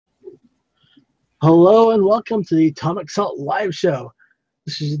Hello and welcome to the Atomic Salt Live Show.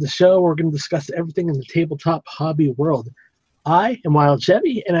 This is the show where we're going to discuss everything in the tabletop hobby world. I am Wild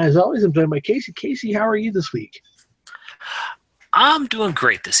Chevy, and as always, I'm joined by Casey. Casey, how are you this week? I'm doing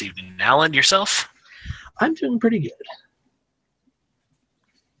great this evening. Alan, yourself? I'm doing pretty good.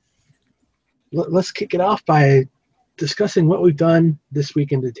 Let's kick it off by discussing what we've done this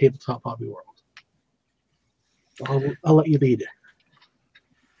week in the tabletop hobby world. I'll let you lead.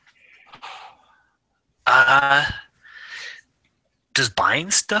 Does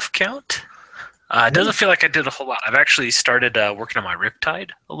buying stuff count? It doesn't feel like I did a whole lot. I've actually started working on my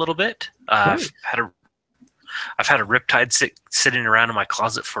Riptide a little bit. Nice. I've had a Riptide sitting around in my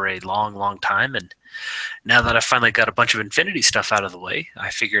closet for a long, long time, and now that I've finally got a bunch of Infinity stuff out of the way, I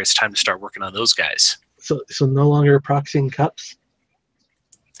figure it's time to start working on those guys. So no longer proxying cups?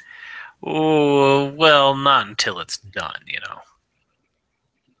 Oh, well, not until it's done,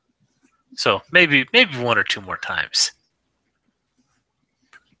 So maybe one or two more times.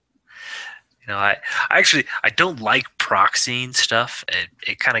 I don't like proxying stuff.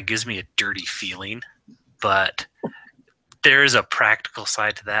 It kind of gives me a dirty feeling, but there is a practical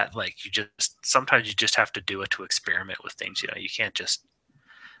side to that. Like sometimes you just have to do it to experiment with things. You can't just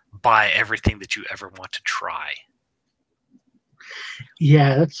buy everything that you ever want to try.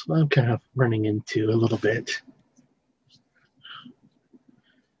 Yeah, that's what I'm kind of running into a little bit.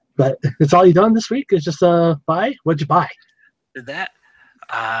 But it's all you done this week is just buy? What'd you buy?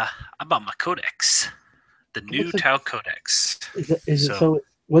 I bought my Codex, the new Tau Codex. So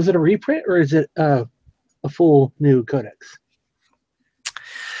was it a reprint or is it a full new Codex?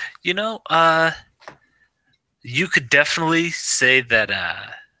 You could definitely say that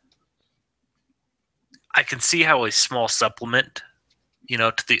I can see how a small supplement,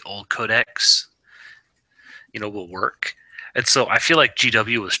 to the old Codex, will work. And so I feel like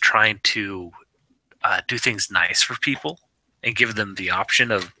GW was trying to do things nice for people and give them the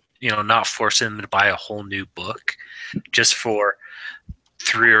option of, not forcing them to buy a whole new book just for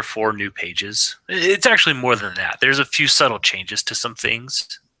 3 or 4 new pages. It's actually more than that. There's a few subtle changes to some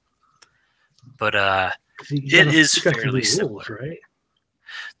things, but it is fairly similar. Rules, right?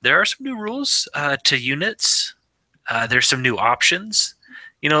 There are some new rules to units. There's some new options.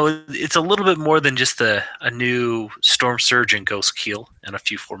 It's a little bit more than just a new Storm Surge and Ghost Keel and a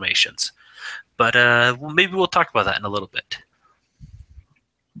few formations. But maybe we'll talk about that in a little bit.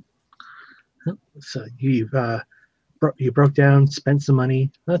 So you broke down, spent some money.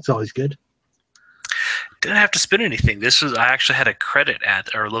 That's always good. Didn't have to spend anything. I actually had a credit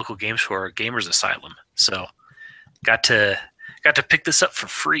at our local game store, Gamers Asylum. So got to pick this up for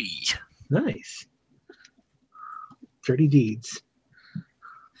free. Nice. Dirty deeds.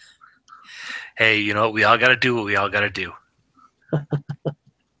 Hey, we all got to do what we all got to do. All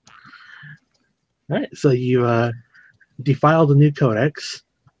right. So you defiled the new Codex.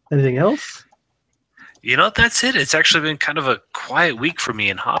 Anything else? That's it. It's actually been kind of a quiet week for me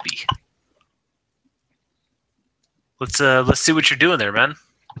in hobby. Let's see what you're doing there, man.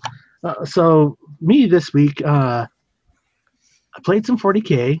 So me this week, I played some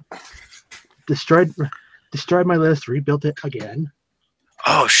 40K, destroyed my list, rebuilt it again.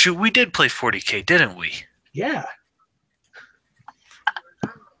 Oh shoot, we did play 40K, didn't we? Yeah.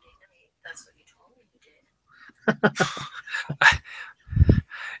 That's what you told me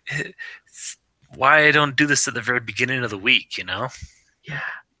you did. Why I don't do this at the very beginning of the week, Yeah.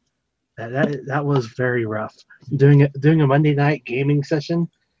 That was very rough. Doing a Monday night gaming session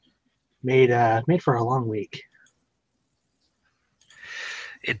made for a long week.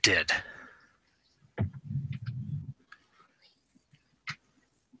 It did.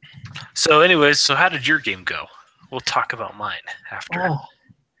 So anyways, how did your game go? We'll talk about mine after. Oh,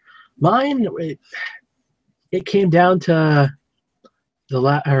 mine, it came down to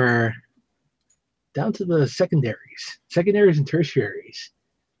down to the secondaries and tertiaries.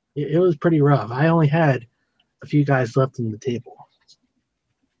 It was pretty rough. I only had a few guys left on the table.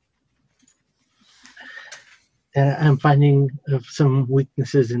 And I'm finding some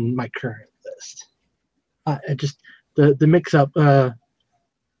weaknesses in my current list. The mix-up,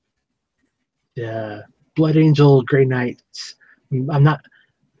 Blood Angel, Grey Knights. I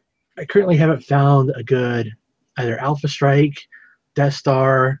currently haven't found a good either Alpha Strike, Death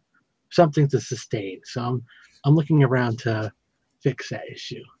Star, something to sustain. So I'm looking around to fix that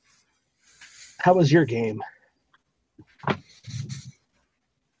issue. How was your game?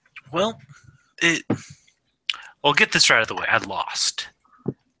 Well, I'll get this right out of the way. I lost,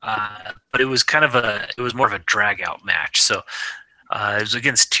 but it was more of a drag out match. So it was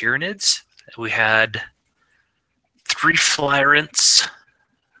against Tyranids. We had 3 Flyrants,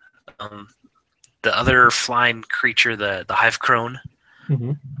 the other flying creature, the hive crone,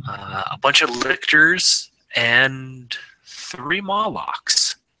 Hmm. a bunch of lictors, and 3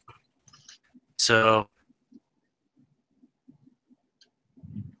 mawlocks. So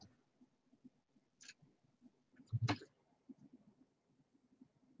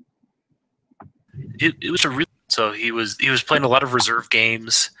it was a real. So he was playing a lot of reserve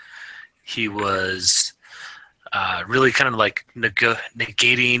games. He was really kind of like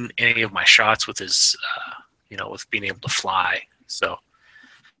negating any of my shots with his, with being able to fly. So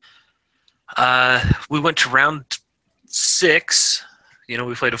we went to round 6.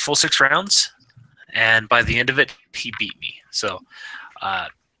 We played a full 6 rounds, and by the end of it, he beat me. So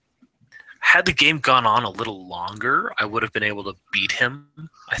had the game gone on a little longer, I would have been able to beat him,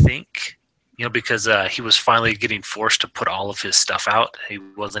 I think. Because he was finally getting forced to put all of his stuff out. He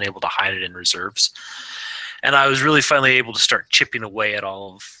wasn't able to hide it in reserves. And I was really finally able to start chipping away at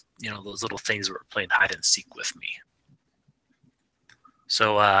all of, those little things that were playing hide and seek with me.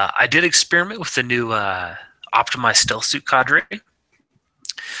 So I did experiment with the new optimized stealth suit cadre.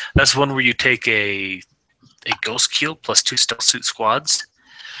 That's one where you take a ghost kill plus 2 stealth suit squads.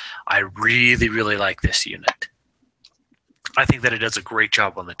 I really, really like this unit. I think that it does a great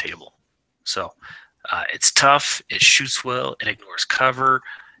job on the table. So it's tough, it shoots well, it ignores cover,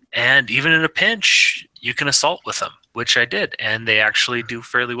 and even in a pinch, you can assault with them, which I did, and they actually do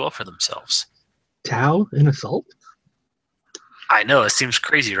fairly well for themselves. Tau in assault? I know, it seems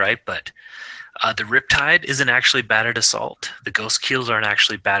crazy, right? But the Riptide isn't actually bad at assault. The Ghost Keels aren't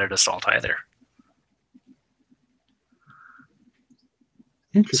actually bad at assault either.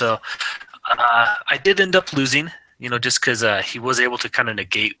 Interesting. So I did end up losing, just because he was able to kind of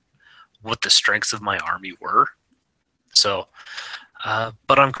negate what the strengths of my army were. So,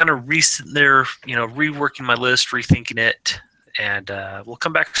 but I'm kind of reworking my list, rethinking it, and we'll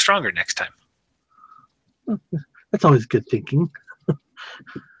come back stronger next time. That's always good thinking.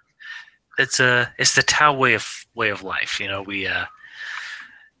 It's the Tau way of life. We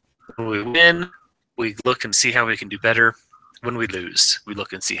when we win, we look and see how we can do better. When we lose, we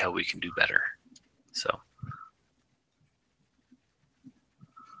look and see how we can do better. So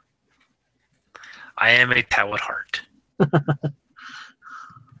I am a Tau at heart.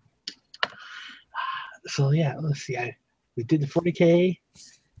 So yeah, let's see. We did the 40K.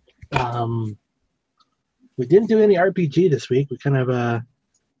 We didn't do any RPG this week. We kind of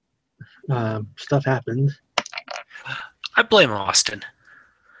stuff happened. I blame Austin.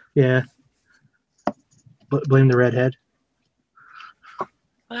 Yeah. Blame the redhead.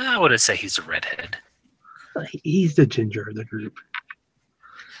 I wouldn't say he's a redhead. He's the ginger of the group.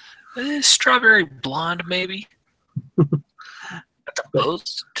 Strawberry blonde, maybe. At the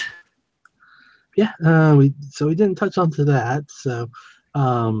most. Yeah, we didn't touch onto that. So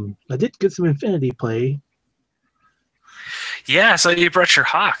I did get some Infinity play. Yeah, so you brought your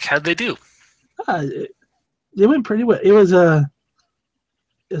hawk. How'd they do? It went pretty well. It was kind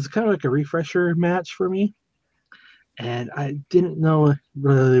of like a refresher match for me, and I didn't know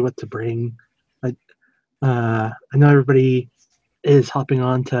really what to bring. I know everybody is hopping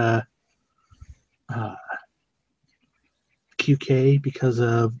on to QK because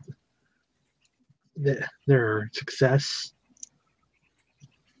of their success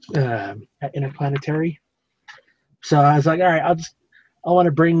at Interplanetary. So I was like, all right, I want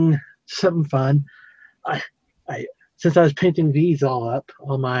to bring something fun. I since I was painting these all up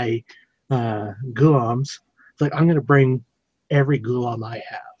on my Gulams, it's like I'm gonna bring every Gulam I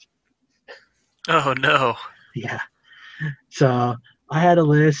have. Oh no. Yeah. So I had a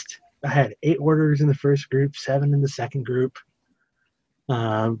list. I had 8 orders in the first group, 7 in the second group.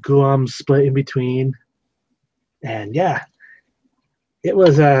 Gulam split in between, and yeah, it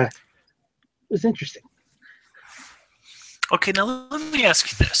was interesting. Okay, now let me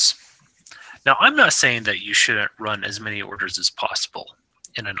ask you this. Now, I'm not saying that you shouldn't run as many orders as possible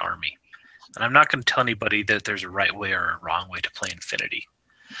in an army, and I'm not going to tell anybody that there's a right way or a wrong way to play Infinity.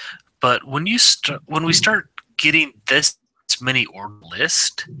 But when we start getting this many order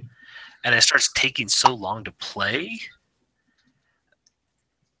list, and it starts taking so long to play,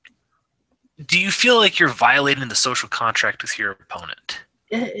 do you feel like you're violating the social contract with your opponent?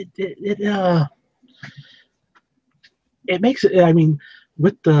 It makes it. I mean,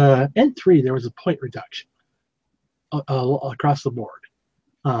 with the N3, there was a point reduction across the board.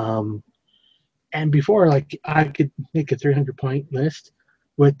 And before, like, I could make a 300-point list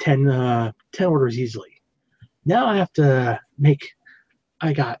with 10 orders easily. Now I have to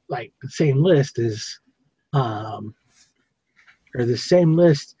I got like the same list as, or the same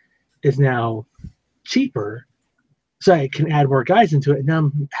list is now cheaper, so I can add more guys into it. And now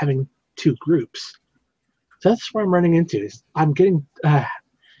I'm having 2 groups. So that's what I'm running into. Is I'm getting the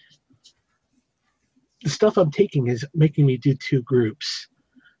stuff I'm taking is making me do 2 groups,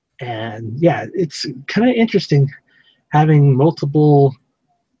 and yeah, it's kind of interesting having multiple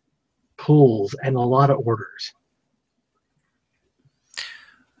pulls and a lot of orders.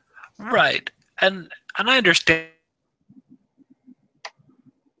 Right. And I understand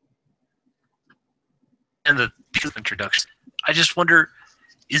the introduction. I just wonder,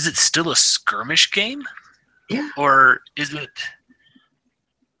 is it still a skirmish game? Yeah. Or is it,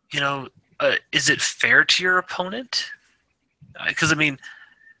 is it fair to your opponent? Because I mean,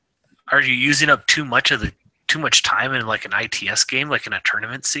 are you using up too much time in like an ITS game, like in a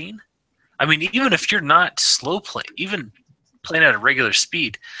tournament scene? I mean, even if you're not slow play, even playing at a regular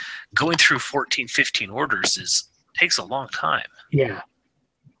speed, going through 14, 15 orders takes a long time. Yeah.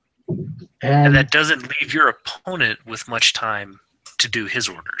 And that doesn't leave your opponent with much time to do his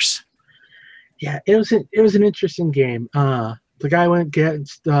orders. Yeah, it was an interesting game. The guy went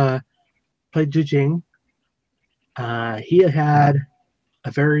against played Jujing. He had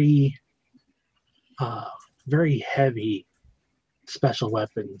a very very heavy special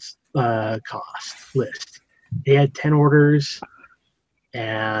weapons cost list. He had 10 orders,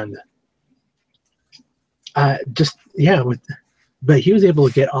 and but he was able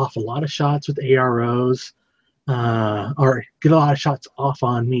to get off a lot of shots with AROs, or get a lot of shots off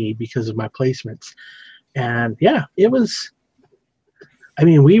on me because of my placements. And yeah, it was. I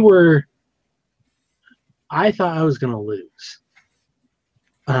mean, I thought I was going to lose,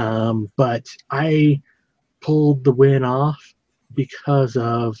 but I pulled the win off because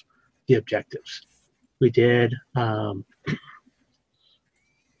of the objectives. We did the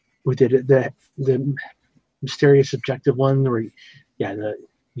mysterious objective one where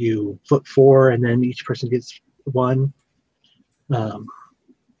you flip 4 and then each person gets 1. But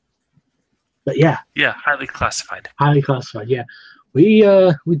yeah, highly classified. Yeah, we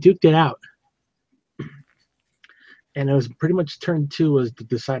duked it out, and it was pretty much turn 2 was the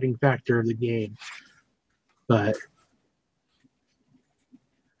deciding factor of the game. But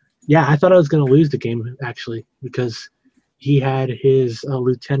yeah, I thought I was going to lose the game actually, because he had his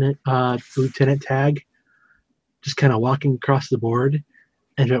lieutenant tag just kind of walking across the board,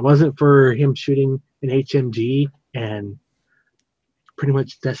 and if it wasn't for him shooting an HMG and pretty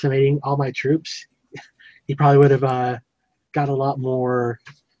much decimating all my troops, he probably would have got a lot more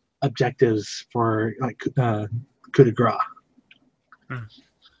objectives for like coup de grace.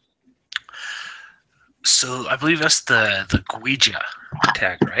 So I believe that's the Guija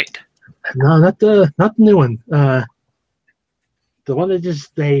tag, right? No, not the new one. The one that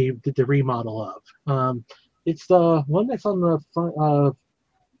they did the remodel of. It's the one that's on the front of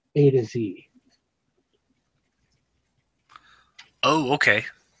A to Z. Oh, okay.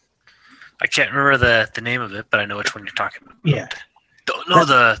 I can't remember the name of it, but I know which one you're talking about. Yeah. The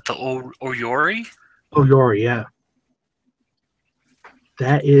Oyori? Oyori, yeah.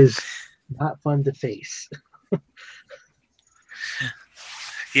 That is not fun to face.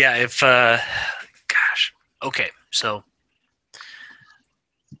 Yeah, okay, so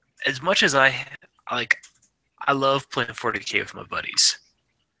as much as I love playing 40K with my buddies,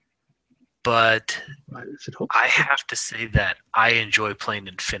 but I have to say that I enjoy playing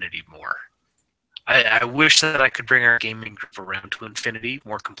Infinity more. I wish that I could bring our gaming group around to Infinity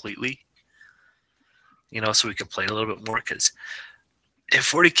more completely, so we could play a little bit more, because in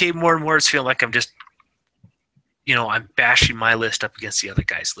 40K more and more it's feeling like I'm just, I'm bashing my list up against the other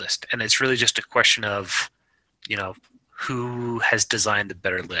guy's list, and it's really just a question of, who has designed the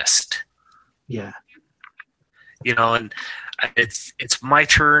better list. Yeah. And it's my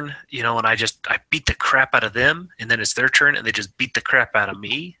turn, and I beat the crap out of them, and then it's their turn, and they just beat the crap out of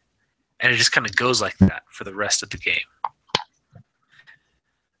me, and it just kind of goes like that for the rest of the game.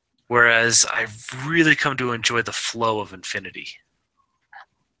 Whereas I've really come to enjoy the flow of Infinity.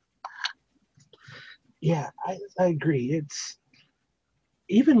 Yeah, I agree. It's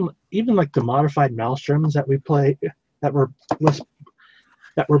even like the modified Maelstroms that we play, that we're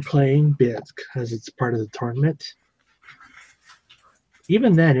playing because it's part of the tournament.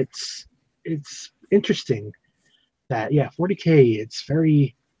 Even then, it's interesting that 40K, it's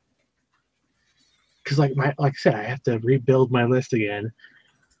very, because like I said, I have to rebuild my list again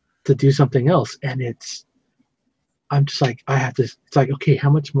to do something else, and I'm just like, it's like, okay, how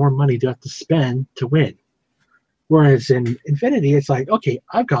much more money do I have to spend to win? Whereas in Infinity, it's like, okay,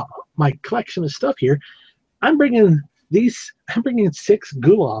 I've got my collection of stuff here. I'm bringing 6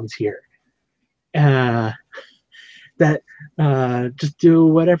 Gulons here. That just do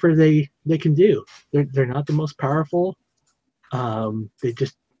whatever they can do. They're not the most powerful. They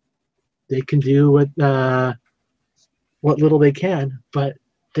just they can do what little they can, but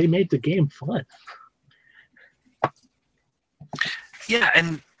they made the game fun. Yeah,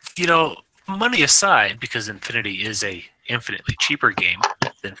 and money aside, because Infinity is a infinitely cheaper game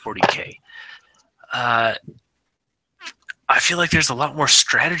than 40K. I feel like there's a lot more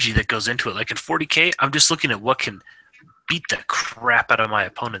strategy that goes into it. Like in 40K, I'm just looking at what can beat the crap out of my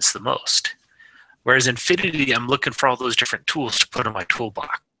opponents the most. Whereas Infinity, I'm looking for all those different tools to put in my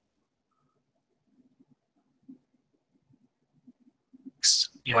toolbox.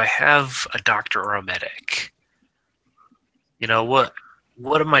 I have a doctor or a medic. What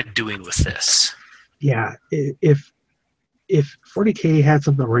am I doing with this? Yeah, if 40K had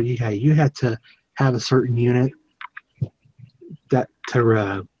something where you had to have a certain unit that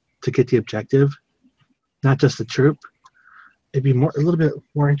to get the objective, not just the troop, it'd be a little bit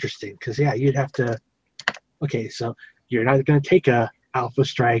more interesting because you'd have to. Okay, so you're not going to take a Alpha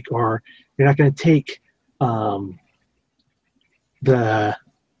Strike, or you're not going to take the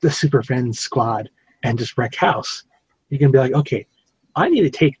Super Friends squad and just wreck house. You're going to be like, okay, I need to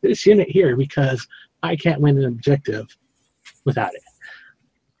take this unit here because I can't win an objective without it.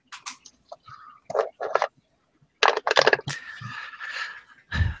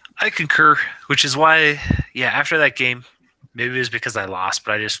 I concur, which is why, after that game, maybe it was because I lost,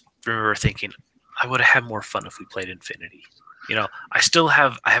 but I just remember thinking I would have had more fun if we played Infinity. I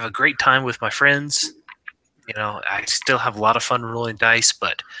have a great time with my friends. I still have a lot of fun rolling dice,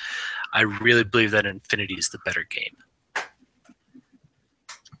 but I really believe that Infinity is the better game.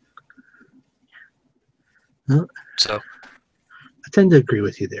 Well, So I tend to agree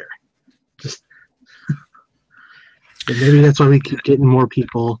with you there. Just maybe that's why we keep getting more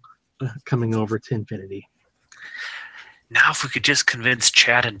people coming over to Infinity. Now, if we could just convince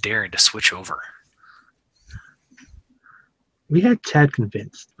Chad and Darren to switch over. We had Chad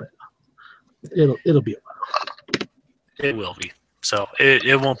convinced, but it'll be a while. It will be. So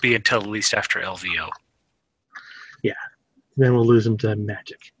it won't be until at least after LVO. Yeah. Then we'll lose him to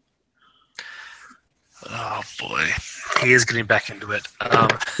Magic. Oh, boy. He is getting back into it.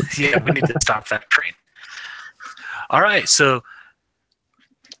 We need to stop that train. All right, so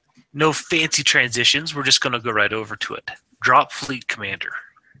no fancy transitions. We're just going to go right over to it. Dropfleet Commander.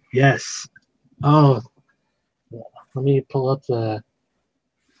 Yes. Oh, let me pull up the...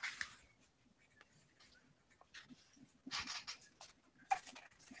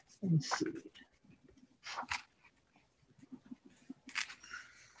 Let's see.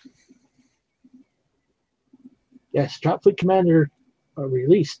 Yes, Dropfleet Commander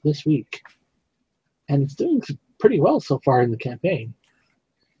released this week. And it's doing pretty well so far in the campaign.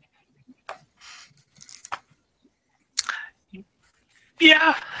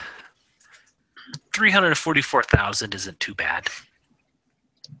 Yeah. 344,000 isn't too bad.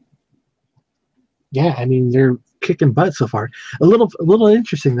 Yeah, I mean, they're kicking butt so far. A little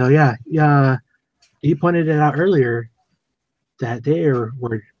interesting, though, yeah. You pointed it out earlier that they were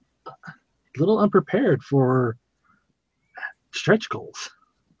a little unprepared for stretch goals.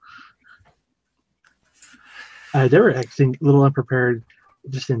 They were acting a little unprepared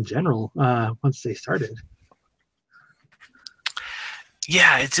just in general once they started.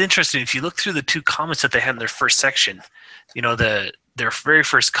 Yeah, it's interesting. If you look through the two comments that they had in their first section, their very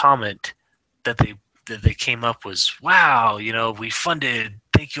first comment that they came up was, "Wow, we funded.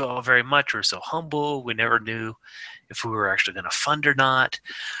 Thank you all very much. We're so humble. We never knew if we were actually going to fund or not.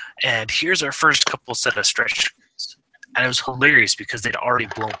 And here's our first couple set of stretch goals." And it was hilarious because they'd already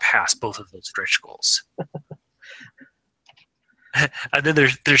blown past both of those stretch goals. And then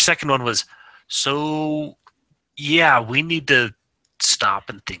their second one was, "So, yeah, we need to stop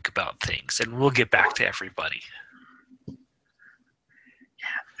and think about things, and we'll get back to everybody."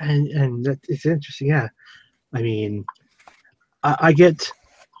 And it's interesting, yeah. I mean, I get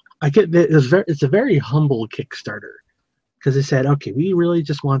that it's a very humble Kickstarter because they said, okay, we really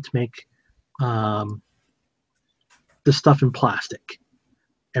just want to make the stuff in plastic.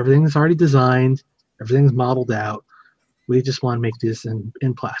 Everything's already designed, everything's modeled out. We just want to make this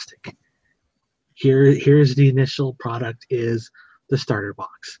in plastic. Here's the initial product is the starter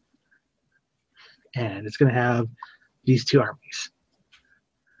box, and it's going to have these two armies.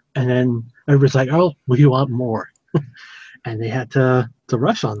 And then everybody's like, "Oh, we want more," and they had to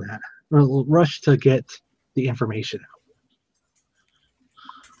rush on that, or rush to get the information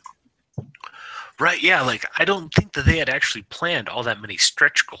out. Right? Yeah. Like I don't think that they had actually planned all that many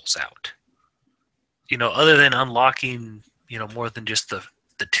stretch goals out. Other than unlocking, more than just the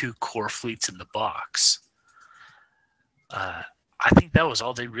two core fleets in the box. I think that was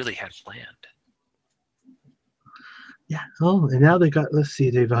all they really had planned. Yeah. Oh, and now they got. Let's see.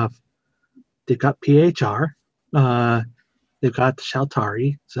 They've They've got PHR. They've got the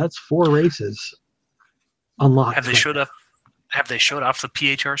Shaltari. So that's 4 races unlocked. Have they showed up? Have they showed off the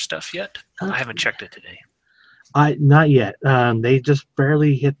PHR stuff yet? I haven't checked it today. Not yet. They just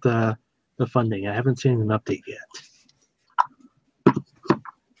barely hit the funding. I haven't seen an update yet.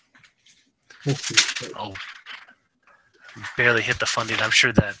 Let's see. Oh, barely hit the funding. I'm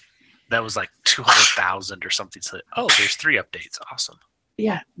sure that was like 200,000 or something. So, there's 3 updates. Awesome.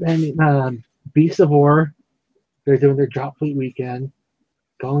 Yeah, I mean, Beast of War, they're doing their Dropfleet weekend,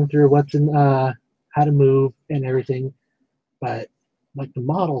 going through what's in, how to move and everything. But like the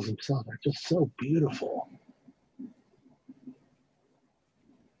models themselves are just so beautiful.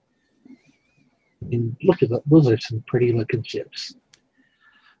 I mean, look at those are some pretty looking ships.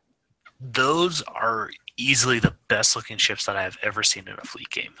 Those are easily the best looking ships that I have ever seen in a fleet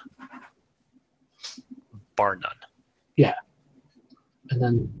game, bar none. Yeah, and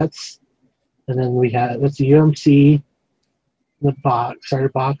then that's the UMC, the box, starter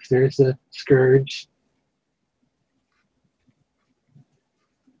box. There's the Scourge.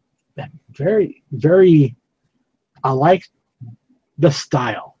 Very, very. I like the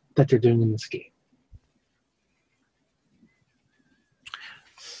style that they're doing in this game.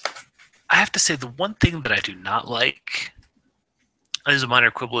 I have to say the one thing that I do not like, as a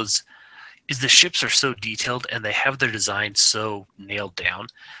minor quibble, is the ships are so detailed and they have their design so nailed down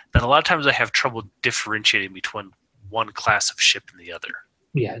that a lot of times I have trouble differentiating between one class of ship and the other.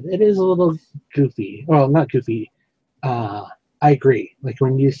 Yeah, it is a little goofy. Well, not goofy. I agree. Like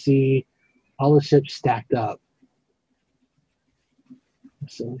when you see all the ships stacked up.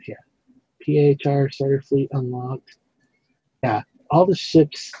 So yeah, PHR starter fleet unlocked. Yeah, all the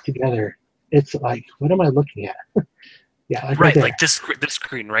ships together. It's like, what am I looking at? Yeah, like this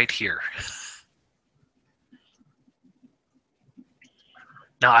screen right here.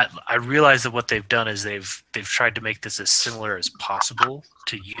 Now I realize that what they've done is they've tried to make this as similar as possible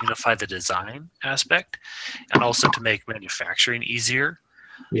to unify the design aspect and also to make manufacturing easier.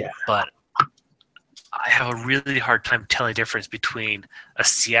 Yeah. But I have a really hard time telling the difference between a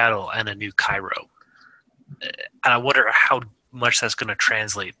Seattle and a New Cairo. And I wonder how much that's going to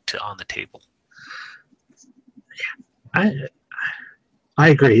translate to on the table. I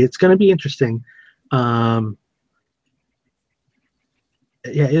agree. It's going to be interesting. Yeah,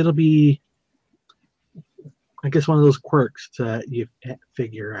 it'll be, I guess, one of those quirks that you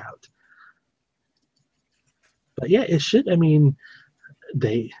figure out. But yeah, it should. I mean,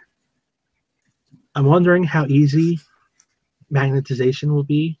 I'm wondering how easy magnetization will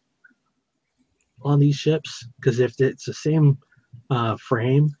be on these ships, because if it's the same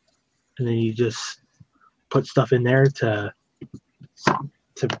frame, and then you just put stuff in there to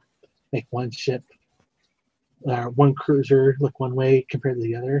make one ship, one cruiser look one way compared to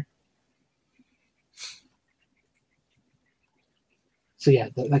the other. So yeah,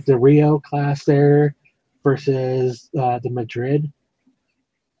 like the Rio class there versus the Madrid.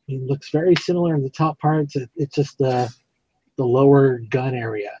 It looks very similar in the top parts. It's just the lower gun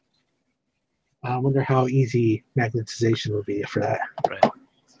area. I wonder how easy magnetization will be for that.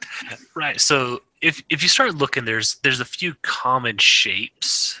 Right. So if you start looking, there's a few common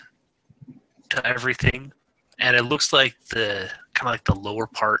shapes to everything, and it looks like the kind of like the lower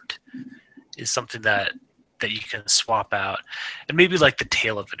part is something that you can swap out, and maybe like the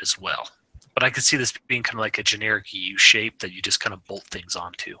tail of it as well. But I could see this being kind of like a generic U shape that you just kind of bolt things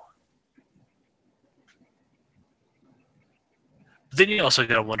onto. Then you also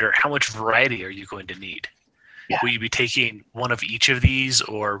got to wonder, how much variety are you going to need? Yeah. Will you be taking one of each of these,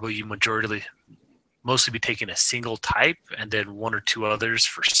 or will you mostly be taking a single type and then one or two others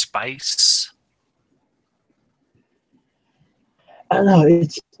for spice? I don't know.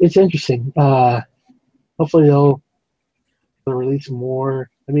 It's interesting. Hopefully they'll release more.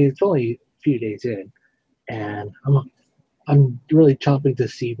 I mean, it's only a few days in, and I'm really chomping to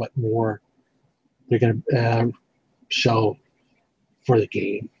see what more they're going to show for the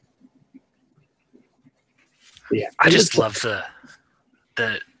game. But yeah, I just love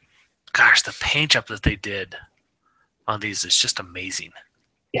the paint job that they did on these is just amazing.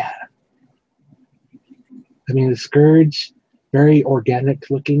 Yeah. I mean, the Scourge, very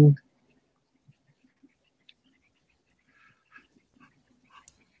organic looking.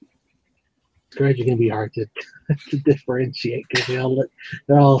 Scourge are going to be hard to differentiate because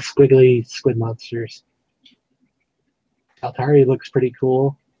they're all squiggly squid monsters. Altari looks pretty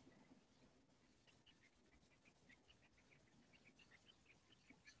cool.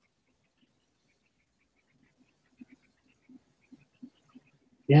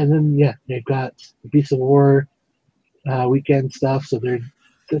 Yeah, and then they've got the Beast of War weekend stuff. So they're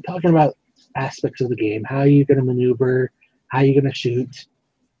talking about aspects of the game. How are you going to maneuver? How are you going to shoot?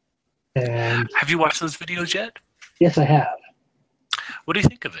 And Have you watched those videos yet? yes, I have. What do you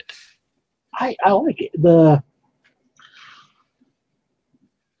think of it? I like it.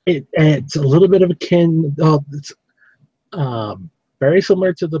 It's a little bit of akin. It's very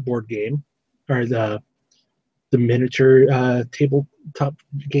similar to the board game or the miniature tabletop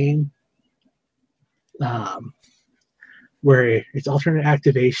game, where it's alternate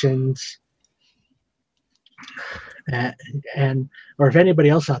activations. And or if anybody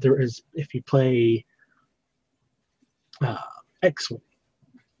else out there is, if you play X-Wing,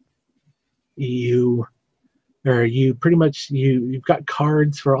 you pretty much you've got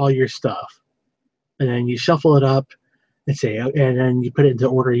cards for all your stuff, and then you shuffle it up and say, and then you put it into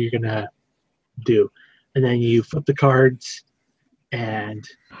order you're gonna do, and then you flip the cards, and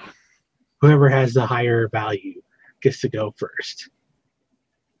whoever has the higher value gets to go first.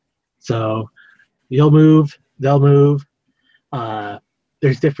 So you'll move, they'll move.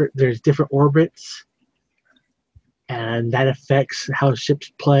 There's different orbits, and that affects how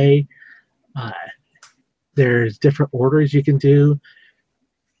ships play. There's different orders you can do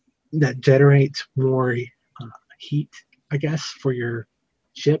that generates more heat, I guess, for your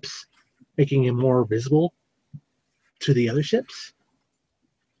ships, making it more visible to the other ships.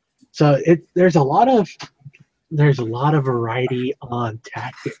 So there's a lot of variety on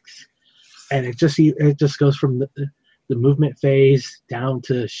tactics, and it just goes from the movement phase down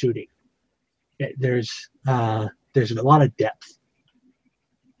to shooting. There's a lot of depth.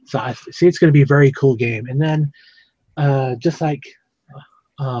 So I see it's going to be a very cool game. And then just like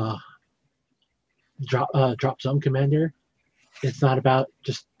Drop Zone Commander, it's not about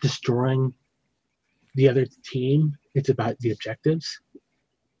just destroying the other team. It's about the objectives.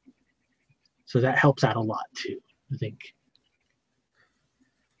 So that helps out a lot too, I think.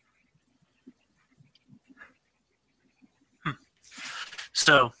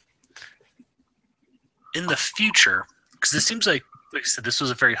 So in the future, because this seems like I said, this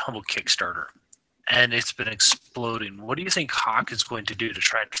was a very humble Kickstarter, and it's been exploding. What do you think Hawk is going to do to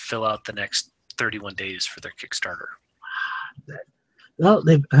try and fill out the next 31 days for their Kickstarter? Well,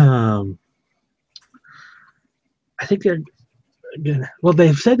 I think they're gonna. Well,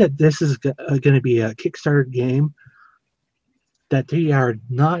 they've said that this is going to be a Kickstarter game. That they are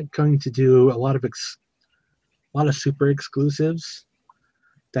not going to do a lot of super exclusives.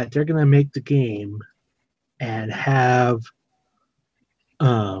 That they're going to make the game and have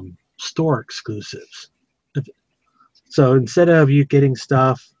store exclusives. So instead of you getting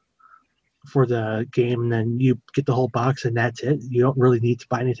stuff for the game, then you get the whole box and that's it. You don't really need to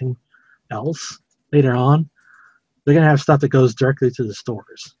buy anything else later on. They're going to have stuff that goes directly to the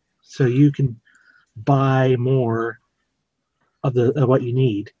stores. So you can buy more of what you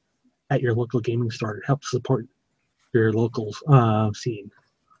need at your local gaming store to help support your local scene.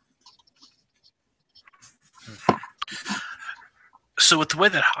 So with the way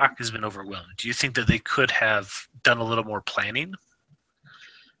that Hawk has been overwhelmed, do you think that they could have done a little more planning?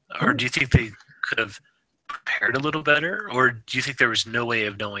 Or do you think they could have prepared a little better? Or do you think there was no way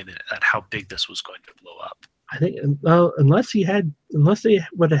of knowing that how big this was going to blow up? I think unless they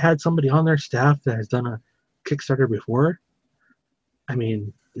would have had somebody on their staff that has done a Kickstarter before. I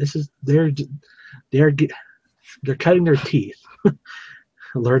mean, they're cutting their teeth,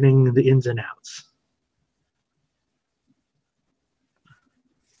 learning the ins and outs.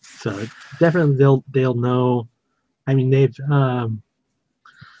 So definitely they'll know. I mean, they've not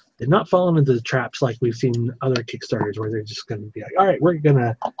fallen into the traps like we've seen other Kickstarters where they're just going to be like, all right,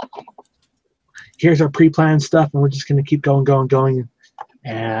 here's our pre-planned stuff, and we're just going to keep going.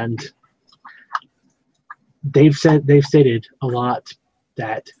 And they've stated a lot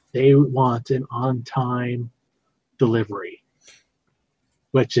that they want an on-time delivery,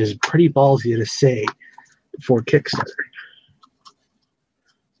 which is pretty ballsy to say for Kickstarter.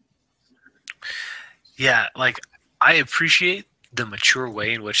 Yeah, like I appreciate the mature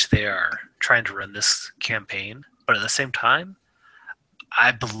way in which they are trying to run this campaign, but at the same time,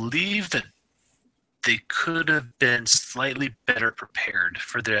 I believe that they could have been slightly better prepared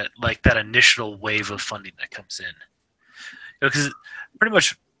for that initial wave of funding that comes in. Because pretty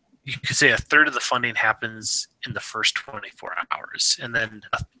much you could say a third of the funding happens in the first 24 hours, and then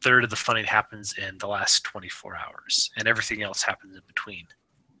a third of the funding happens in the last 24 hours, and everything else happens in between.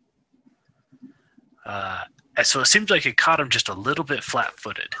 And so it seems like it caught him just a little bit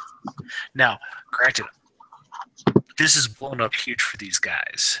flat-footed. Now, granted, this is blown up huge for these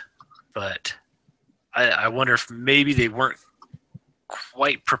guys, but I wonder if maybe they weren't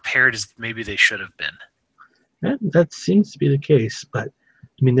quite prepared as maybe they should have been. That seems to be the case, but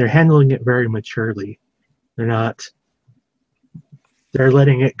I mean, they're handling it very maturely. They're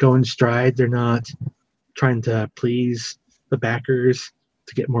letting it go in stride. They're not trying to please the backers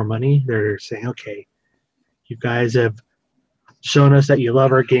to get more money. They're saying, okay, you guys have shown us that you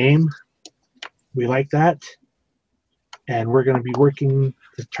love our game. We like that. And we're going to be working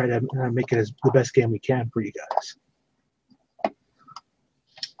to try to make it as the best game we can for you guys.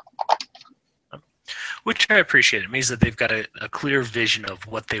 Which I appreciate. It means that they've got a clear vision of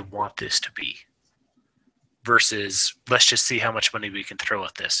what they want this to be versus let's just see how much money we can throw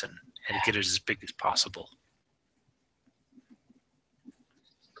at this and get it as big as possible.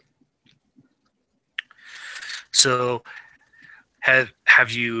 So have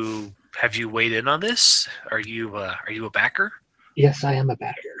you weighed in on this? Are you a backer? Yes, I am a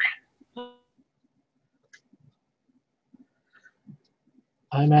backer.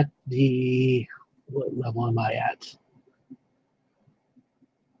 I'm at the... What level am I at?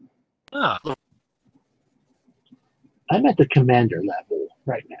 I'm at the commander level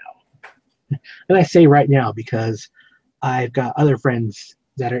right now. And I say right now because I've got other friends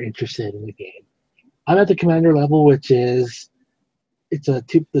that are interested in the game. I'm at the commander level, which is the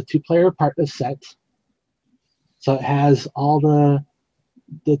two-player partner set. So it has all the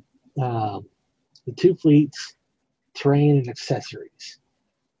two fleets, terrain, and accessories.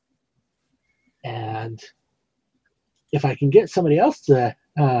 And if I can get somebody else to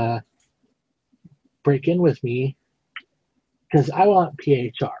break in with me, because I want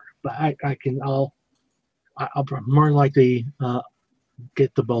PHR, but I'll more likely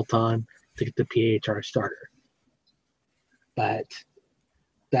get the bolt-on to get the PHR starter. But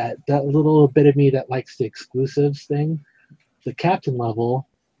that little bit of me that likes the exclusives thing, the captain level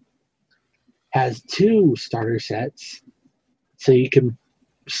has 2 starter sets, so you can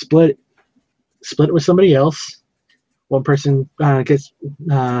split it with somebody else. One person gets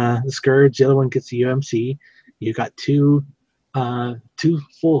the Scourge, the other one gets the UMC. You got two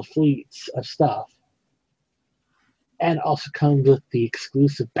full fleets of stuff, and it also comes with the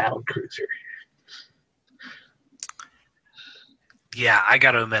exclusive battle cruiser. Yeah, I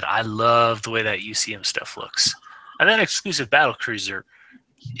got to admit, I love the way that UCM stuff looks, and that exclusive battle cruiser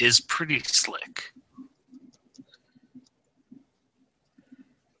is pretty slick.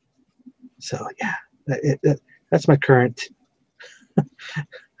 So yeah, that's my current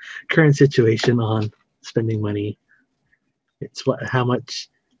situation on spending money. It's how much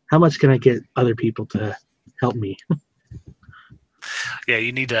can I get other people to help me? Yeah,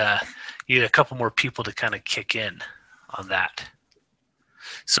 you need a couple more people to kind of kick in on that.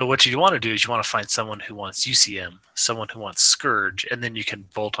 So what you want to do is you want to find someone who wants UCM, someone who wants Scourge, and then you can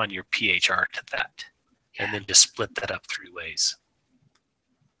bolt on your PHR to that, and then just split that up 3 ways.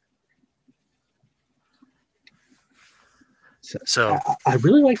 So I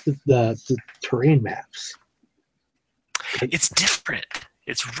really like the terrain maps. It's different.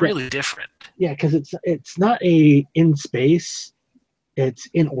 It's really different. Yeah, because it's not in space, it's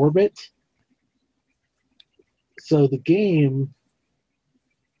in orbit. So the game,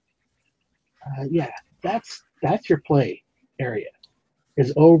 that's your play area,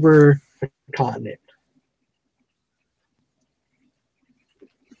 is over the continent.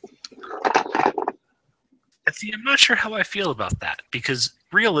 See, I'm not sure how I feel about that because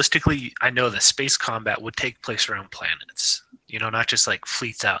realistically, I know that space combat would take place around planets. You know, not just like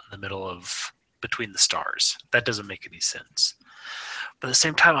fleets out in the middle of between the stars. That doesn't make any sense. But at the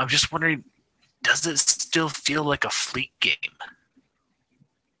same time, I'm just wondering, does it still feel like a fleet game?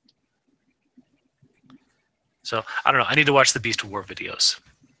 So I don't know. I need to watch the Beast of War videos.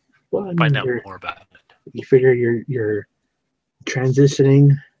 Well, I mean, find out more about it. You figure you're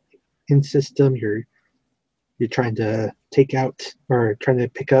transitioning in system. You're trying to take out or trying to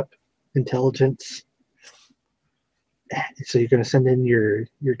pick up intelligence. So you're going to send in your.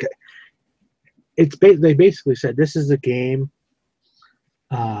 They basically said this is a game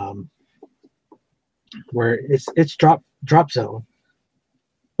where it's drop zone,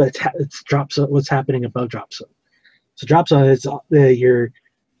 but it's drop zone. What's happening above drop zone? So drop zone is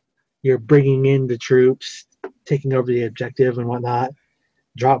you're bringing in the troops, taking over the objective and whatnot.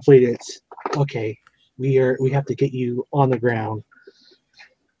 Dropfleet, it's okay. We have to get you on the ground.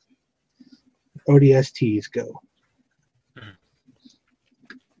 ODSTs go.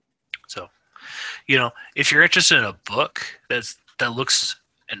 So, if you're interested in a book that looks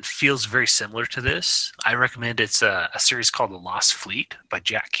and feels very similar to this, I recommend it's a series called The Lost Fleet by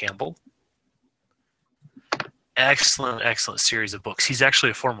Jack Campbell. Excellent series of books. He's actually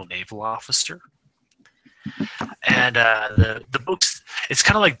a former naval officer. And the books, it's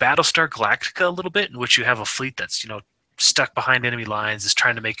kind of like Battlestar Galactica a little bit, in which you have a fleet that's, stuck behind enemy lines is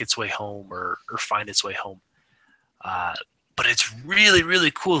trying to make its way home or find its way home. But it's really,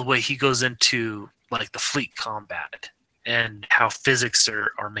 really cool the way he goes into like the fleet combat and how physics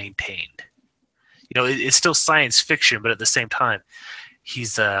are maintained. It's still science fiction, but at the same time,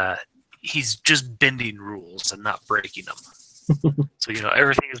 he's just bending rules and not breaking them. So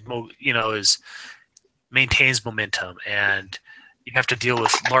everything is maintains momentum, and you have to deal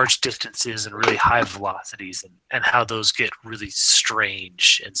with large distances and really high velocities, and how those get really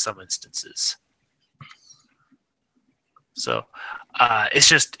strange in some instances. So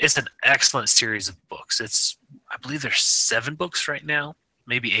it's an excellent series of books. I believe there's 7 books right now,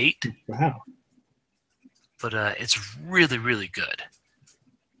 maybe 8. Wow. But it's really, really good.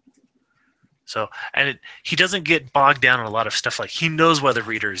 So, and he doesn't get bogged down in a lot of stuff. Like, he knows why the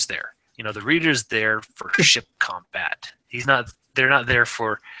reader is there. The reader's there for ship combat. They're not there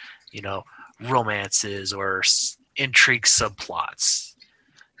for, romances or intrigue subplots.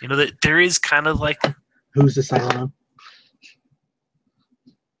 That there is kind of like, Who's the Cylon?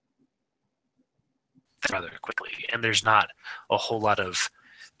 rather quickly, and there's not a whole lot of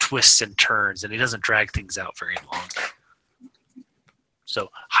twists and turns, and he doesn't drag things out very long. So,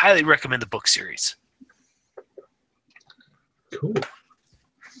 highly recommend the book series. Cool.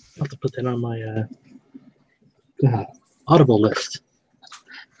 I'll have to put that on my Audible list.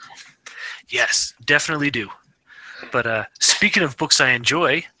 Yes, definitely do. But speaking of books I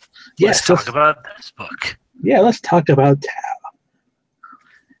enjoy, Yes, let's talk about this book. Yeah, let's talk about Tab.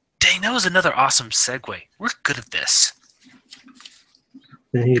 Dang, that was another awesome segue. We're good at this.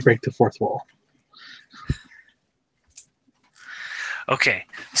 Then you break the fourth wall. Okay,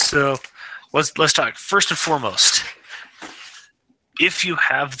 so let's talk. First and foremost, if you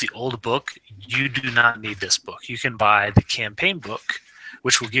have the old book, you do not need this book. You can buy the campaign book,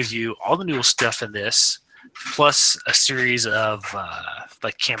 which will give you all the new stuff in this, plus a series of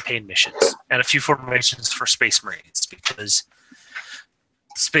like campaign missions and a few formations for Space Marines, because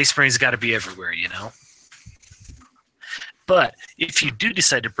Space Marines got to be everywhere, But if you do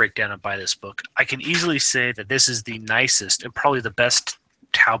decide to break down and buy this book, I can easily say that this is the nicest and probably the best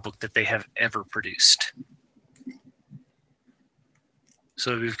Tau book that they have ever produced.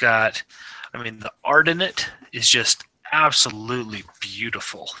 So we've got, the art in it is just absolutely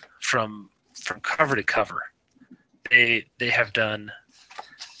beautiful from cover to cover. They have done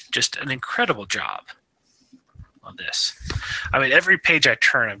just an incredible job on this. Every page I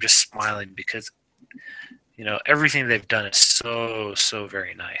turn, I'm just smiling because everything they've done is so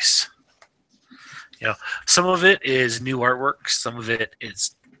very nice. Some of it is new artwork, some of it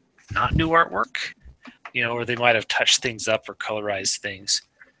is not new artwork, or they might have touched things up or colorized things.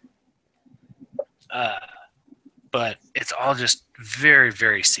 But it's all just very,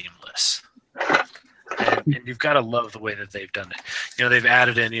 very seamless. And you've got to love the way that they've done it. They've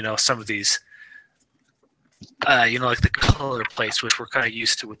added in, some of these, like the color plates, which we're kind of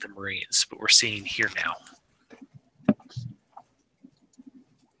used to with the Marines, but we're seeing here now.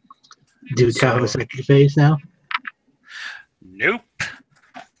 Do Tau have a second phase now? Nope.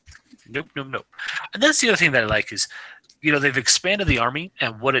 And that's the other thing that I like is, they've expanded the army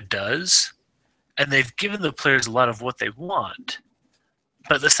and what it does, and they've given the players a lot of what they want.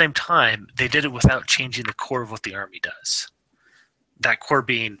 But at the same time, they did it without changing the core of what the army does. That core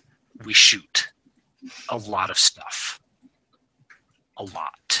being, we shoot a lot of stuff. A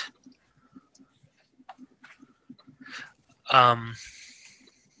lot.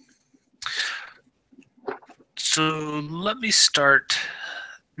 So let me start.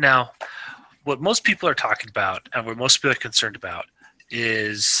 Now, what most people are talking about and what most people are concerned about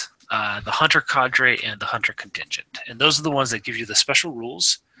is the Hunter Cadre and the Hunter Contingent. And those are the ones that give you the special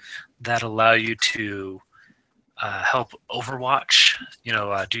rules that allow you to help Overwatch,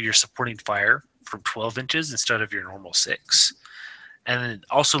 do your supporting fire from 12 inches instead of your normal 6. And it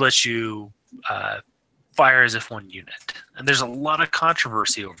also lets you fire as if one unit. And there's a lot of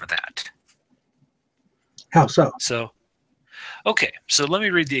controversy over that. How so? So let me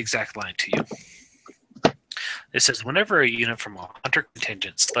read the exact line to you. It says, whenever a unit from a Hunter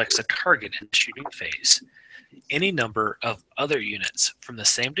contingent selects a target in the shooting phase, any number of other units from the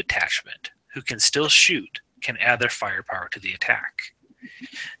same detachment who can still shoot can add their firepower to the attack.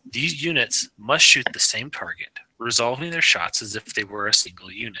 These units must shoot the same target, resolving their shots as if they were a single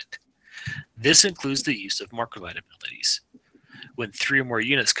unit. This includes the use of marker light abilities. When 3 or more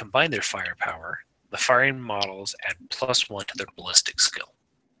units combine their firepower, the firing models add +1 to their ballistic skill.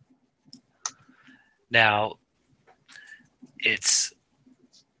 Now, it's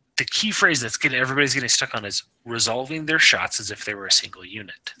the key phrase that's everybody's getting stuck on is resolving their shots as if they were a single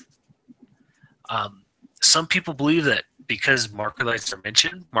unit. some people believe that because marker lights are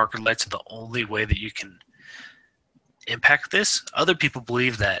mentioned, marker lights are the only way that you can impact this. Other people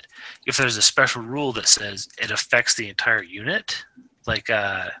believe that if there's a special rule that says it affects the entire unit, like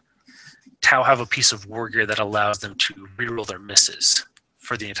Tau have a piece of war gear that allows them to reroll their misses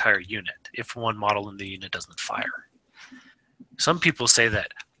for the entire unit if one model in the unit doesn't fire. Some people say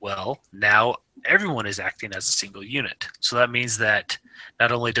that, well, now everyone is acting as a single unit. So that means that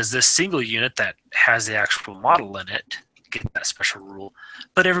not only does this single unit that has the actual model in it get that special rule,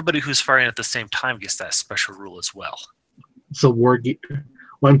 but everybody who's firing at the same time gets that special rule as well. So war gear,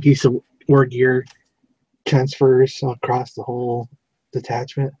 one piece of war gear transfers across the whole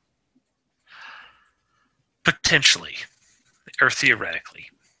detachment. Potentially, or theoretically.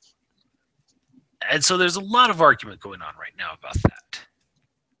 And so there's a lot of argument going on right now about that.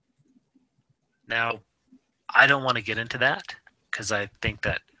 Now, I don't want to get into that because I think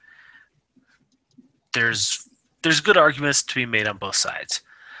that there's good arguments to be made on both sides.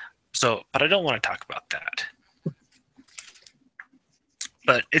 So, but I don't want to talk about that.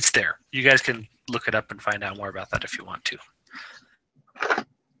 But it's there. You guys can look it up and find out more about that if you want to.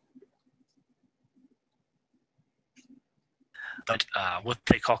 But what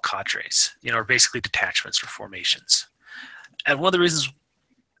they call cadres, are basically detachments or formations. And one of the reasons,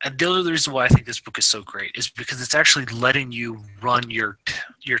 and the other reason why I think this book is so great is because it's actually letting you run your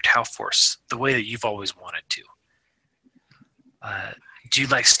Tau force the way that you've always wanted to. Do you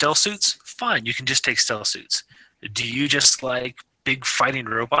like stealth suits? Fine, you can just take stealth suits. Do you just like big fighting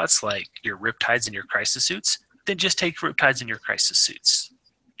robots like your Riptides and your Crisis suits? Then just take Riptides and your Crisis suits.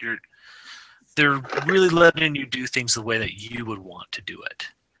 They're really letting you do things the way that you would want to do it.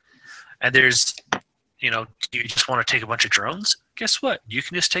 And there's, do you just want to take a bunch of drones? Guess what? You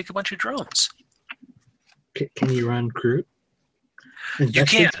can just take a bunch of drones. Can you run crew? You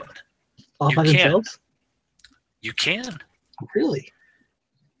can. All by themselves? You can. Really?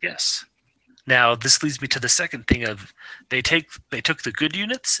 Yes. Now, this leads me to the second thing of they took the good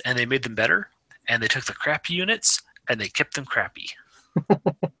units and they made them better, and they took the crappy units and they kept them crappy.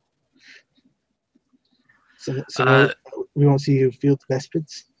 So we won't see you field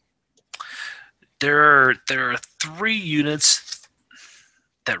Vespids? There are 3 units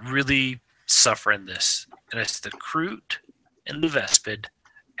that really suffer in this, and it's the Kroot and the Vespid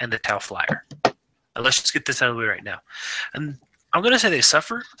and the Tau Flyer. Now, let's just get this out of the way right now. And I'm going to say they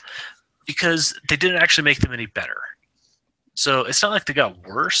suffer because they didn't actually make them any better. So it's not like they got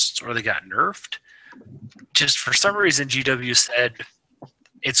worse or they got nerfed. Just for some reason, GW said,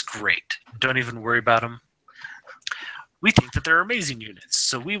 it's great. Don't even worry about them. We think that they're amazing units,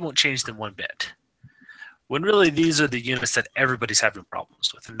 so we won't change them one bit. When really these are the units that everybody's having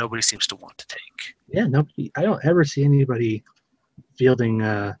problems with and nobody seems to want to take. Yeah, nobody. I don't ever see anybody fielding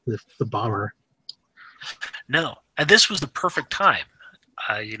the bomber. No, and this was the perfect time,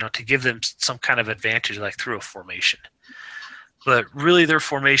 to give them some kind of advantage, like through a formation. But really, their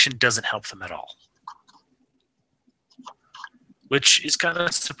formation doesn't help them at all, which is kind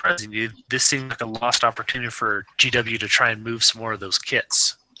of surprising. This seemed like a lost opportunity for GW to try and move some more of those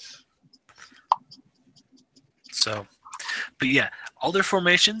kits. So, but yeah, all their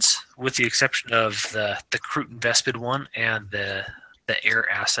formations, with the exception of the Kroot and Vespid one and the air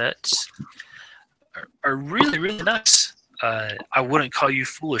assets, are really, really nice. I wouldn't call you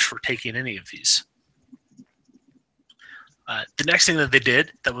foolish for taking any of these. The next thing that they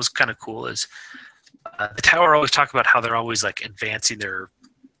did that was kind of cool is the Tower always talk about how they're always like advancing their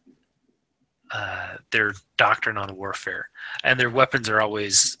doctrine on warfare, and their weapons are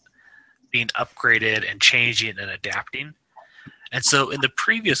always being upgraded and changing and adapting. And so in the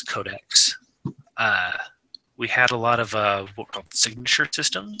previous codex, we had a lot of what were called signature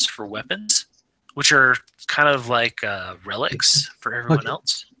systems for weapons, which are kind of like relics for everyone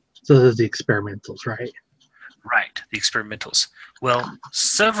else. So those are the experimentals, right? Right, the experimentals. Well,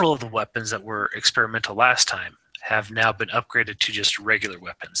 several of the weapons that were experimental last time have now been upgraded to just regular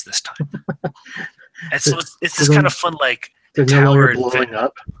weapons this time. And so it's this kind of fun, like, they're no longer blowing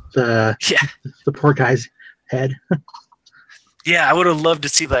up the poor guy's head. Yeah, I would have loved to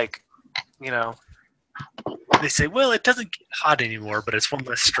see, like, they say, well, it doesn't get hot anymore, but it's 1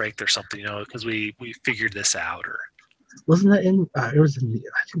 less strength or something, because we figured this out. Or wasn't that in? It was in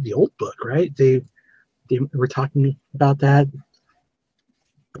I think the old book, right? They were talking about that,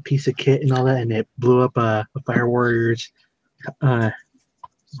 a piece of kit and all that, and it blew up a Fire Warrior's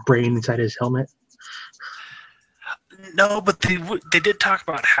brain inside his helmet. No, but they did talk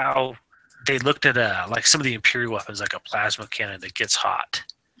about how they looked at like some of the Imperial weapons, like a plasma cannon that gets hot,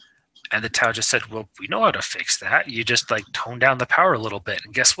 and the Tau just said, "Well, we know how to fix that. You just like tone down the power a little bit,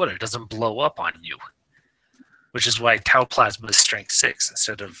 and guess what? It doesn't blow up on you." which is why Tau Plasma is strength 6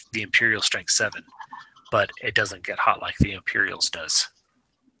 instead of the Imperial strength 7, but it doesn't get hot like the Imperials does.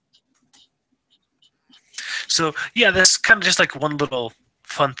 So yeah, that's kind of just like one little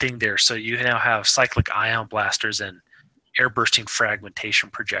fun thing there. So you now have cyclic ion blasters and air bursting fragmentation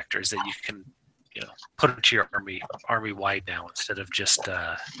projectors that you can, put into your army wide now instead of just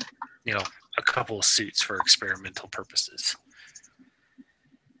a couple of suits for experimental purposes.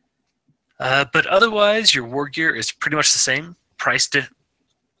 But otherwise, your war gear is pretty much the same. Priced it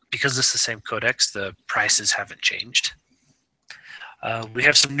because it's the same codex. The prices haven't changed. We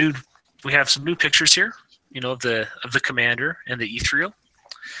have some new pictures here. Of the commander and the ethereal.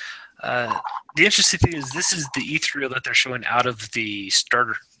 The interesting thing is this is the ethereal that they're showing out of the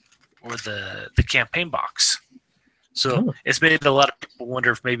starter or the campaign box. So it's made a lot of people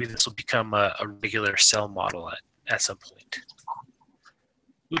wonder if maybe this will become a regular cell model at some point.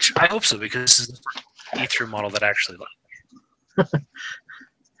 Which I hope so, because this is the first ethereal model that I actually like.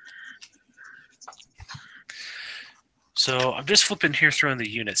 So I'm just flipping here through the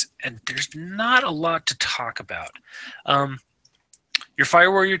units, and there's not a lot to talk about. Your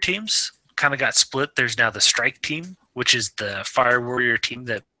Fire Warrior teams kind of got split. There's now the Strike team, which is the Fire Warrior team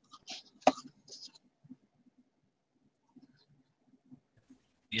that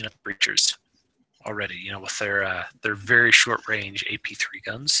breachers already. With their very short range AP3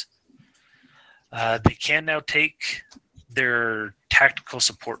 guns. They can now take their tactical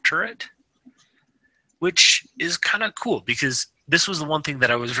support turret, which is kind of cool because this was the one thing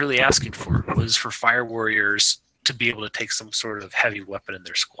that I was really asking for, was for Fire Warriors to be able to take some sort of heavy weapon in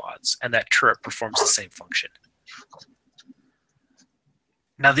their squads, and that turret performs the same function.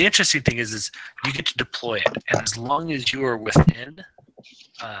 Now, the interesting thing is you get to deploy it, and as long as you are within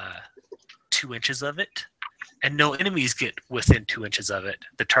 2 inches of it, and no enemies get within 2 inches of it,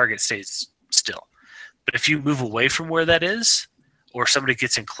 the target stays still. But if you move away from where that is, or somebody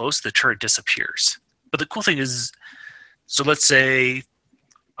gets in close, the turret disappears. But the cool thing is, so let's say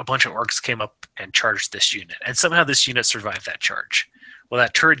a bunch of orcs came up and charged this unit, and somehow this unit survived that charge. Well,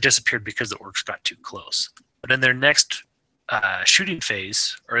 that turret disappeared because the orcs got too close. But in their next shooting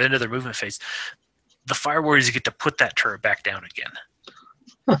phase, or into their movement phase, the Fire Warriors get to put that turret back down again.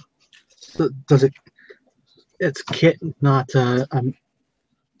 Huh. So does it? It's kit, not so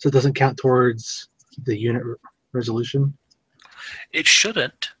it doesn't count towards the unit resolution. It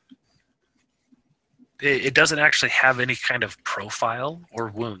shouldn't. It doesn't actually have any kind of profile or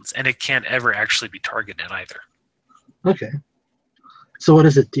wounds, and it can't ever actually be targeted either. Okay. So what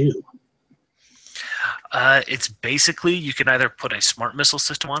does it do? It's basically, you can either put a smart missile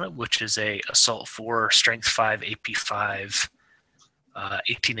system on it, which is a Assault 4, Strength 5, AP 5,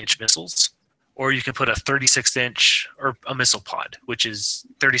 18-inch missiles, or you can put a 36-inch, or a missile pod, which is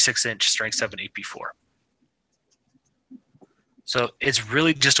 36-inch Strength 7, AP 4. So it's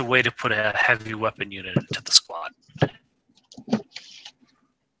really just a way to put a heavy weapon unit into the squad.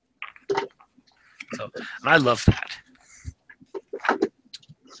 So, and I love that.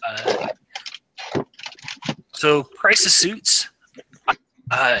 So crisis suits.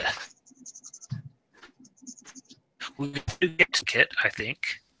 We could get to kit, I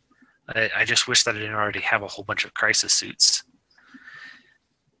think. I just wish that I didn't already have a whole bunch of crisis suits.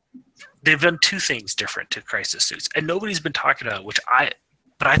 They've done 2 things different to crisis suits, and nobody's been talking about it,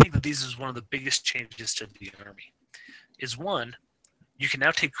 but I think that these is one of the biggest changes to the army. Is 1, you can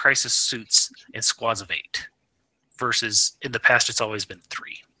now take crisis suits in squads of 8, versus in the past it's always been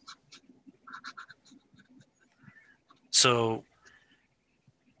 3. So,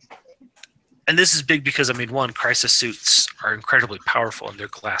 and this is big because, 1, crisis suits are incredibly powerful and they're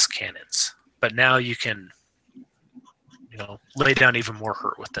glass cannons, but now you can lay down even more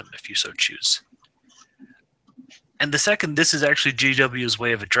hurt with them if you so choose. And the second, this is actually GW's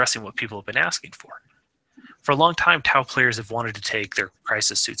way of addressing what people have been asking for. For a long time, Tau players have wanted to take their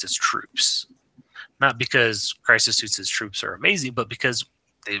crisis suits as troops. Not because crisis suits as troops are amazing, but because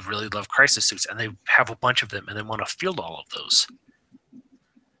they really love crisis suits and they have a bunch of them and they want to field all of those.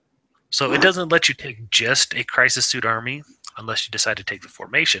 So it doesn't let you take just a crisis suit army unless you decide to take the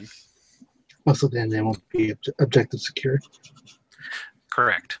formation. Also, then they won't be objective secure.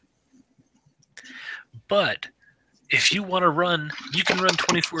 Correct. But if you want to run, you can run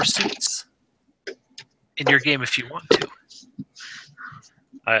 24 suits in your game if you want to.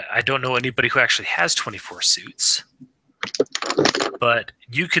 I don't know anybody who actually has 24 suits, but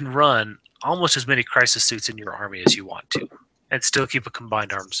you can run almost as many crisis suits in your army as you want to and still keep a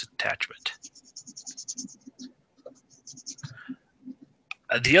combined arms attachment.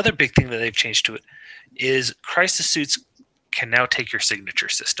 The other big thing that they've changed to it is crisis suits can now take your signature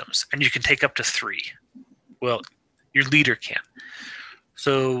systems, and you can take up to 3. Well, your leader can.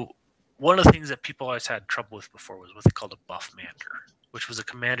 So one of the things that people always had trouble with before was what they called a buff commander, which was a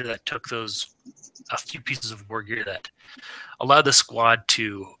commander that took a few pieces of war gear that allowed the squad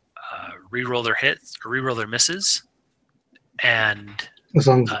to re-roll their hits or re-roll their misses, and As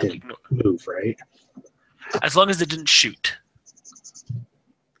long as it didn't move, right? as long as they didn't shoot.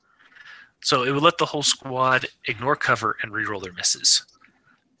 So it would let the whole squad ignore cover and re-roll their misses.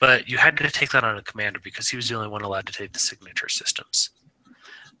 But you had to take that on a commander because he was the only one allowed to take the signature systems.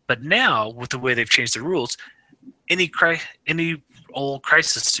 But now, with the way they've changed the rules, any old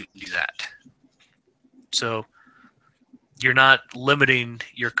crisis suit can do that. So you're not limiting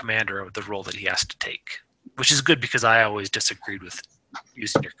your commander of the role that he has to take, which is good because I always disagreed with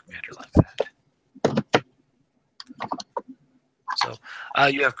using your commander like that. So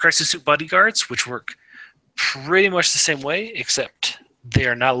you have crisis suit bodyguards, which work pretty much the same way, except they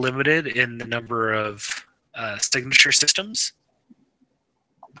are not limited in the number of signature systems.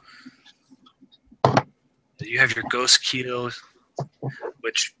 You have your Ghost Keel,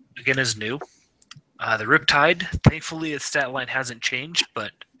 which again is new. The Riptide, thankfully its stat line hasn't changed,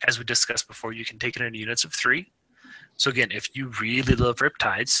 but as we discussed before, you can take it in units of 3. So again, if you really love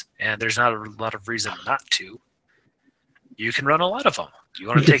Riptides, and there's not a lot of reason not to, you can run a lot of them. You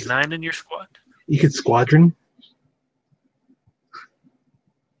want to take 9 in your squad? You could squadron.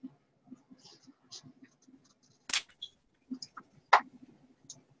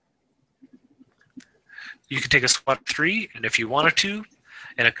 You could take a squad of 3, and if you wanted to,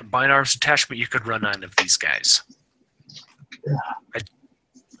 in a combined arms detachment, you could run 9 of these guys. Yeah.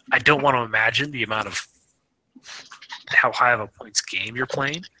 I don't want to imagine the amount of how high of a points game you're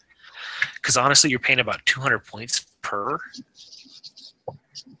playing, because honestly, you're paying about 200 points per,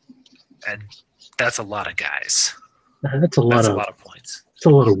 and that's a lot of guys. That's a lot of points. It's a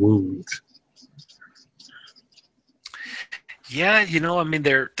lot of wounds. Yeah, I mean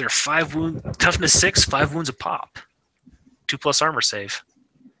they're 5 wound toughness 6, 5 wounds a pop, 2+ armor save.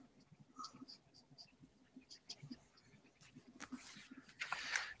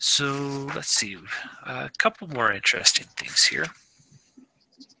 So let's see, a couple more interesting things here.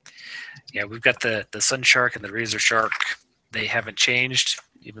 Yeah, we've got the Sun Shark and the Razor Shark. They haven't changed,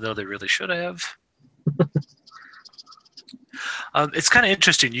 even though they really should have. It's kind of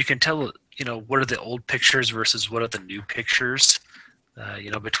interesting. You can tell, what are the old pictures versus what are the new pictures,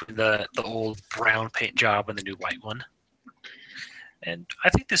 between the old brown paint job and the new white one. And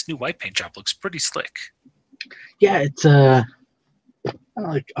I think this new white paint job looks pretty slick. Yeah, it's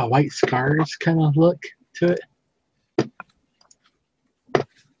like a white scars kind of look to it.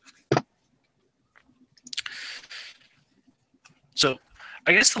 So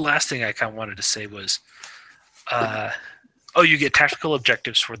I guess the last thing I kind of wanted to say was, you get tactical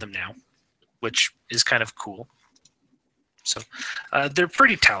objectives for them now, which is kind of cool. So they're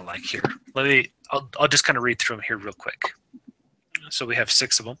pretty Tau-like here. I'll just kind of read through them here real quick. So we have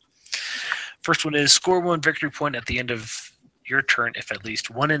 6 of them. First one is score 1 victory point at the end of your turn if at least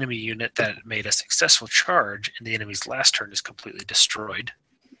one enemy unit that made a successful charge in the enemy's last turn is completely destroyed.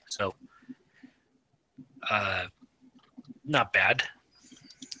 So not bad.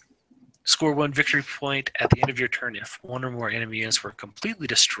 Score 1 victory point at the end of your turn if one or more enemy units were completely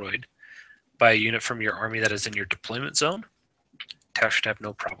destroyed by a unit from your army that is in your deployment zone. Tau should have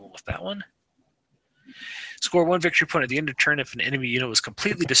no problem with that one. Score 1 victory point at the end of turn if an enemy unit was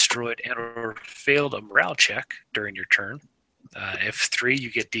completely destroyed and or failed a morale check during your turn. If 3, you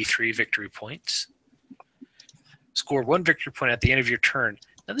get D3 victory points. Score 1 victory point at the end of your turn.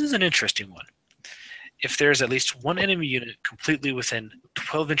 Now this is an interesting one. If there's at least one enemy unit completely within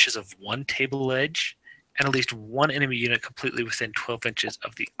 12 inches of one table edge, and at least one enemy unit completely within 12 inches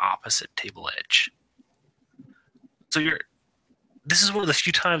of the opposite table edge. So this is one of the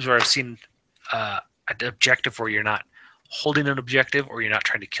few times where I've seen an objective where you're not holding an objective or you're not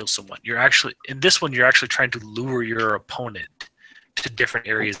trying to kill someone. In this one, you're actually trying to lure your opponent to different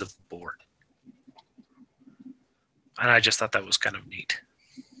areas of the board. And I just thought that was kind of neat.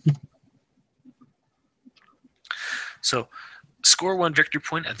 So score 1 victory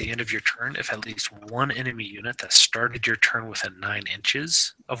point at the end of your turn if at least one enemy unit that started your turn within 9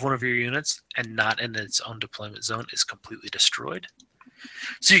 inches of one of your units and not in its own deployment zone is completely destroyed.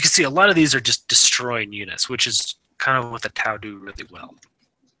 So you can see a lot of these are just destroying units, which is kind of what the Tau do really well.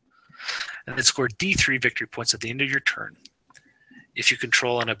 And then score D3 victory points at the end of your turn if you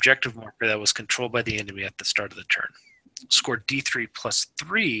control an objective marker that was controlled by the enemy at the start of the turn. Score D3 plus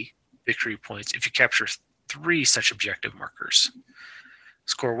 3 victory points if you capture 3 such objective markers.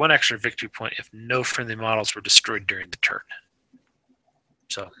 Score 1 extra victory point if no friendly models were destroyed during the turn.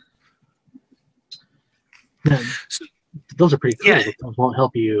 So Yeah, So, those are pretty cool, yeah, but those won't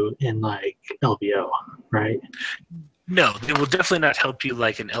help you in like LVO, right? no, they will definitely not help you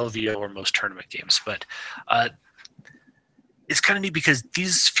like in LVO or most tournament games, but it's kind of neat because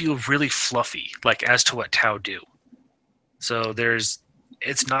these feel really fluffy, like as to what Tau do. So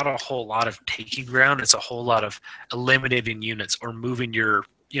it's not a whole lot of taking ground. It's a whole lot of eliminating units or moving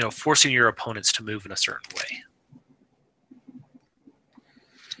forcing your opponents to move in a certain way.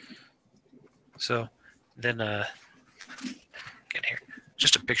 So then, again here,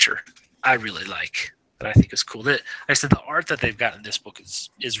 just a picture I really like that I think is cool. Like I said, the art that they've got in this book is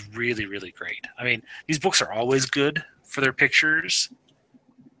really, really great. I mean, these books are always good for their pictures,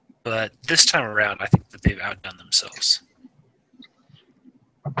 but this time around, I think that they've outdone themselves.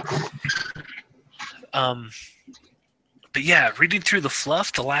 But yeah, reading through the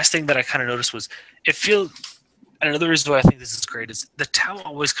fluff, the last thing that I kind of noticed was it feels. And another reason why I think this is great is the Tau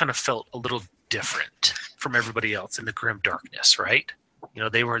always kind of felt a little different from everybody else in the grim darkness, right?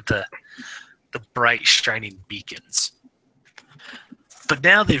 They were the bright shining beacons. But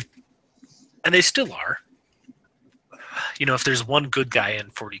now they still are. If there's one good guy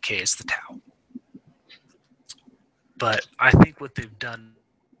in 40K, it's the Tau. But I think what they've done,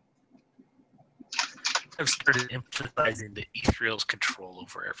 have started emphasizing the ethereal's control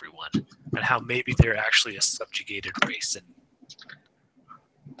over everyone and how maybe they're actually a subjugated race. And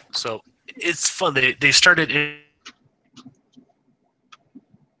so it's fun. They started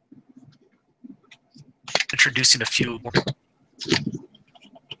introducing a few more.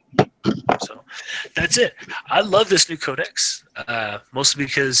 So that's it. I love this new codex, mostly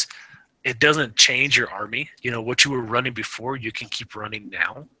because it doesn't change your army. What you were running before, you can keep running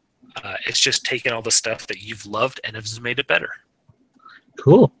now. It's just taking all the stuff that you've loved and has made it better.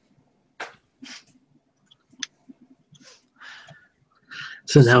 Cool.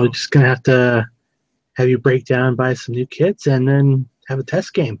 So now we're just going to have you break down, buy some new kits, and then have a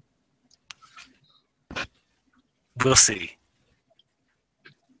test game. We'll see.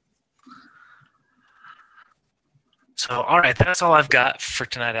 So, all right, that's all I've got for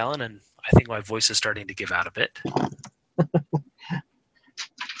tonight, Alan, and I think my voice is starting to give out a bit.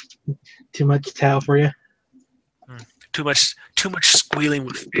 Too much Tau for you? Too much squealing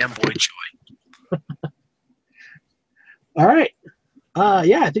with fanboy joy. All right.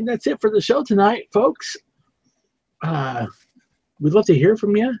 Yeah, I think that's it for the show tonight, folks. We'd love to hear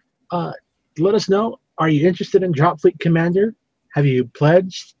from you. Let us know. Are you interested in Dropfleet Commander? Have you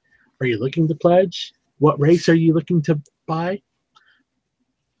pledged? Are you looking to pledge? What race are you looking to buy?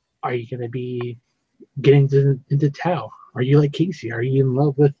 Are you going to be getting into Tau? Are you like Casey? Are you in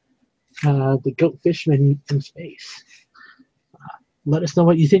love with the goat fishman from space? Let us know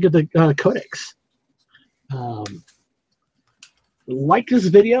what you think of the codex. Like this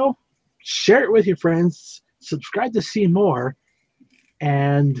video, share it with your friends, subscribe to see more,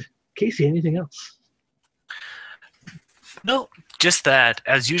 and Casey, anything else? No, just that,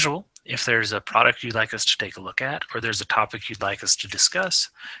 as usual, if there's a product you'd like us to take a look at or there's a topic you'd like us to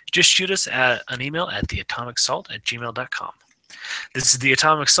discuss, just shoot us an email at theatomicsalt@gmail.com. This is The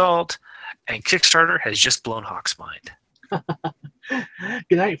Atomic Salt, and Kickstarter has just blown Hawk's mind.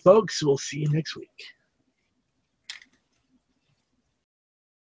 Good night, folks. We'll see you next week.